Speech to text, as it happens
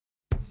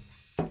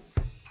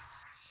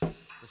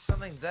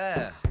something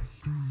there.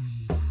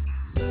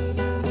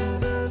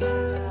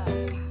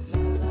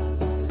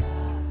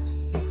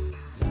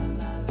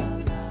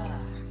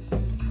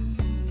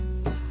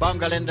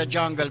 Bungle in the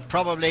jungle,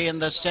 probably in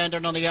the centre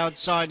and on the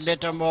outside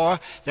Littermore.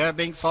 They're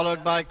being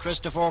followed by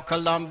Christopher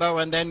Colombo,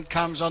 and then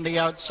comes on the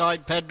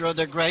outside Pedro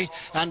the Great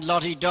and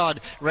Lottie Dodd,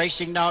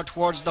 racing now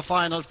towards the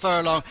final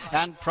furlong,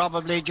 and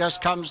probably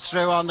just comes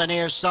through on the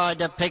near side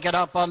to pick it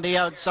up on the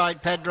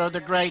outside. Pedro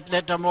the Great,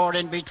 Littermore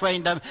in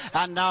between them,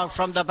 and now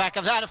from the back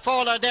of that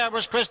faller there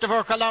was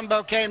Christopher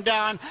Colombo, came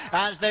down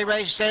as they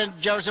race in.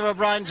 Joseph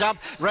O'Brien's up,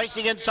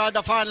 racing inside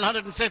the final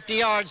 150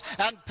 yards,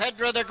 and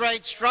Pedro the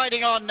Great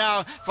striding on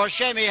now for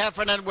Shamey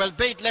Heffernan will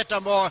beat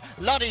Littermore.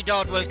 Lottie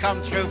Dodd will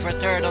come through for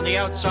third on the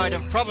outside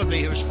of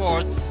probably who's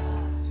fourth.